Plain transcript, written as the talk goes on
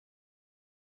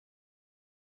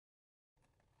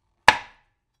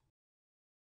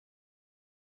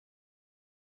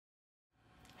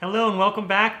Hello and welcome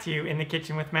back to In the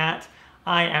Kitchen with Matt.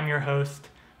 I am your host,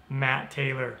 Matt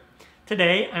Taylor.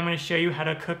 Today I'm going to show you how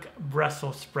to cook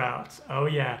Brussels sprouts. Oh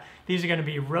yeah, these are going to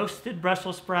be roasted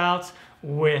Brussels sprouts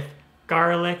with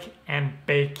garlic and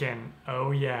bacon.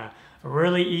 Oh yeah,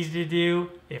 really easy to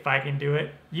do. If I can do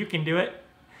it, you can do it.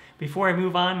 Before I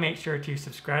move on, make sure to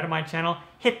subscribe to my channel,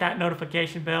 hit that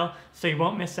notification bell so you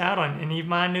won't miss out on any of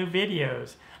my new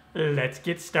videos. Let's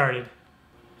get started.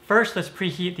 First, let's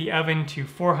preheat the oven to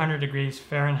 400 degrees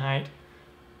Fahrenheit.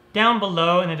 Down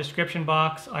below in the description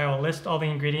box, I will list all the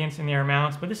ingredients and their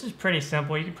amounts, but this is pretty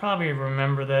simple. You can probably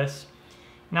remember this.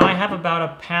 Now I have about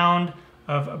a pound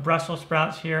of Brussels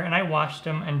sprouts here, and I washed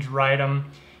them and dried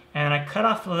them. And I cut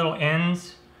off the little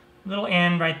ends, little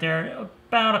end right there,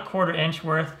 about a 1/4 inch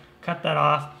worth. Cut that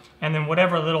off, and then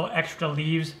whatever little extra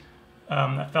leaves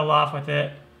that fell off with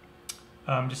it,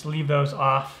 just leave those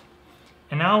off.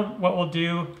 And now what we'll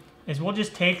do is we'll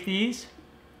just take these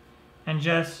and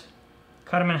just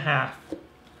cut them in half.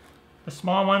 The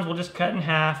small ones we'll just cut in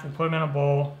half. We'll put them in a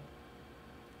bowl.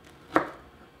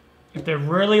 If they're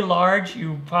really large,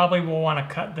 you probably will want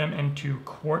to cut them into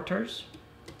quarters.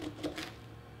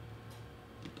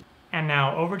 And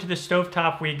now over to the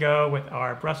stovetop we go with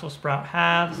our Brussels sprout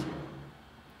halves,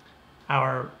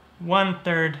 our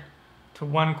 1/3 to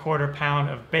 1/4 pound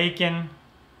of bacon.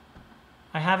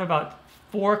 I have about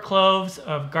 4 cloves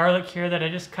of garlic here that I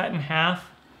just cut in half,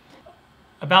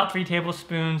 about 3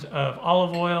 tablespoons of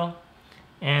olive oil,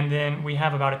 and then we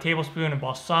have about a tablespoon of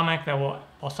balsamic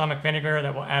vinegar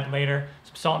that we'll add later,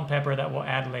 some salt and pepper that we'll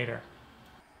add later.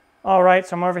 All right,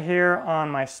 so I'm over here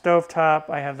on my stovetop.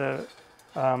 I have the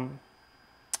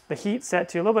heat set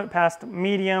to a little bit past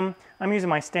medium. I'm using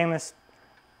my stainless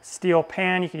steel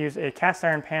pan. You can use a cast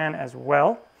iron pan as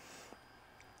well.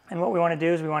 And what we want to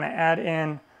do is we want to add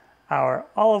in our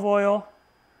olive oil,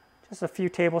 just a few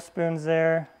tablespoons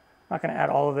there. I'm not going to add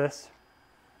all of this.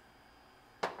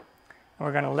 And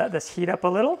we're going to let this heat up a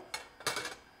little.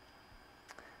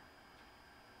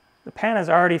 The pan is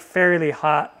already fairly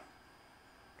hot.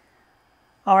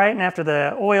 All right, and after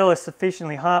the oil is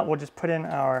sufficiently hot, we'll just put in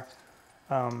our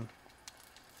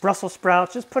Brussels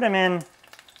sprouts. Just put them in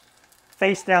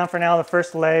face down for now, the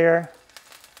first layer.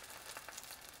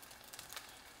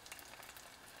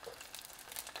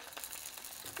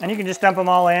 And you can just dump them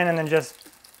all in and then just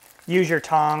use your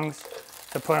tongs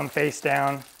to put them face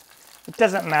down. It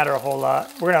doesn't matter a whole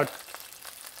lot. We're going to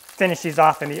finish these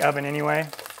off in the oven anyway.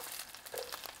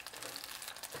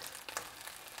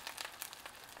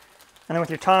 And then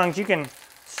with your tongs, you can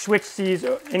switch these,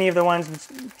 any of the ones,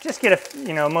 just get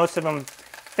most of them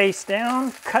face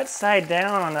down, cut side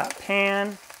down on that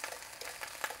pan.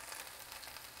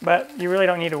 But you really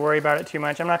don't need to worry about it too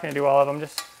much. I'm not going to do all of them,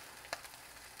 just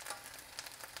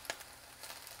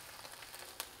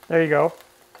there you go.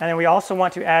 And then we also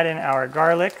want to add in our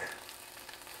garlic.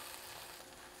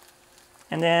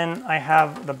 And then I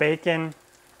have the bacon.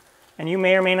 And you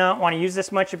may or may not want to use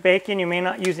this much of bacon. You may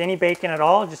not use any bacon at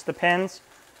all. It just depends.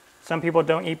 Some people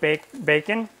don't eat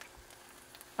bacon.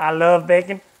 I love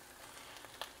bacon.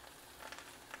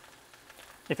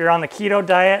 If you're on the keto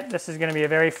diet, this is going to be a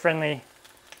very friendly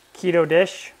keto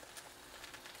dish.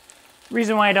 The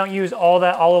reason why I don't use all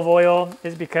that olive oil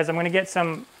is because I'm going to get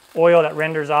some oil that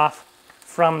renders off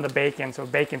from the bacon, so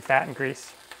bacon fat and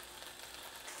grease.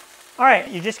 All right,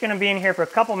 you're just going to be in here for a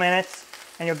couple minutes,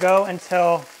 and you'll go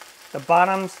until the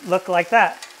bottoms look like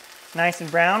that, nice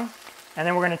and brown. And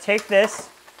then we're going to take this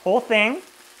whole thing.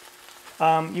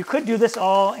 You could do this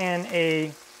all in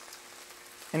a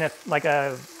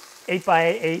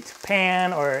 8x8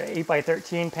 pan or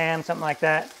 8x13 pan, something like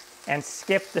that, and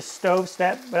skip the stove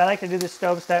step. But I like to do the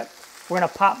stove step. We're going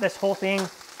to pop this whole thing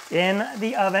in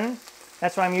the oven.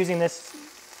 That's why I'm using this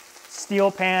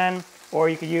steel pan, or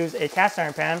you could use a cast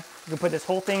iron pan. You can put this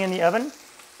whole thing in the oven,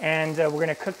 and we're going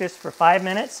to cook this for 5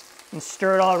 minutes and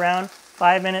stir it all around.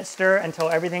 5 minutes stir until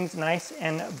everything's nice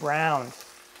and browned.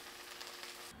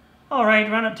 All right,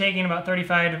 wound up taking about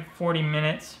 35 to 40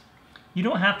 minutes. You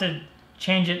don't have to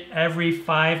change it every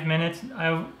 5 minutes.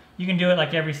 You can do it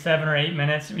like every 7 or 8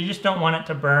 minutes. You just don't want it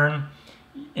to burn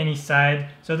any side.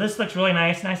 So this looks really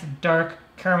nice and dark,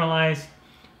 caramelized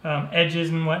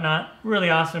edges and whatnot. Really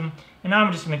awesome. And now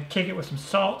I'm just going to kick it with some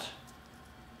salt,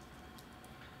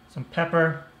 some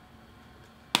pepper.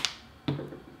 And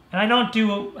I don't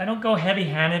go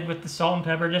heavy-handed with the salt and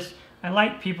pepper. I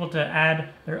like people to add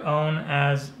their own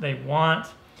as they want.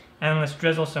 And let's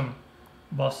drizzle some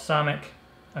balsamic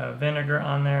vinegar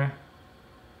on there.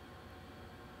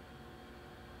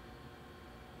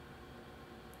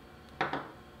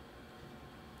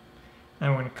 And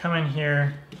we're going to come in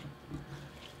here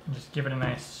Just give it a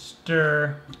nice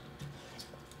stir.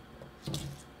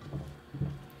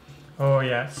 Oh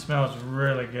yeah, it smells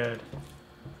really good.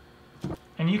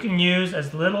 And you can use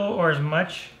as little or as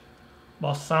much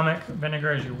balsamic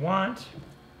vinegar as you want.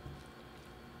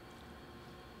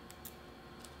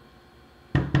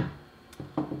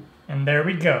 And there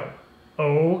we go.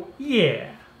 Oh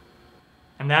yeah.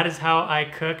 And that is how I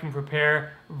cook and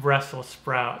prepare Brussels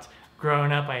sprouts.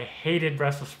 Growing up, I hated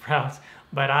Brussels sprouts,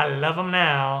 but I love them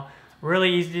now.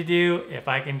 Really easy to do. If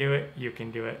I can do it, you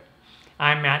can do it.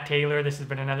 I'm Matt Taylor. This has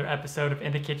been another episode of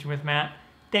In the Kitchen with Matt.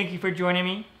 Thank you for joining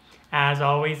me. As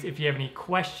always, if you have any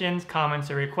questions,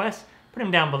 comments, or requests, put them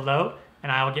down below,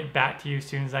 and I will get back to you as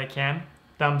soon as I can.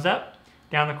 Thumbs up,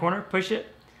 down the corner, push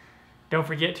it. Don't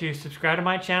forget to subscribe to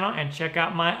my channel and check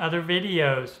out my other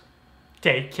videos.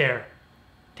 Take care.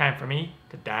 Time for me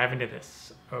to dive into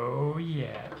this. Oh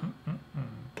yeah.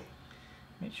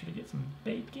 Make sure to get some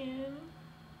bacon.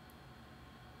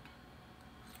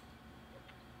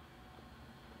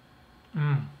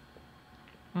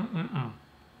 Mmm.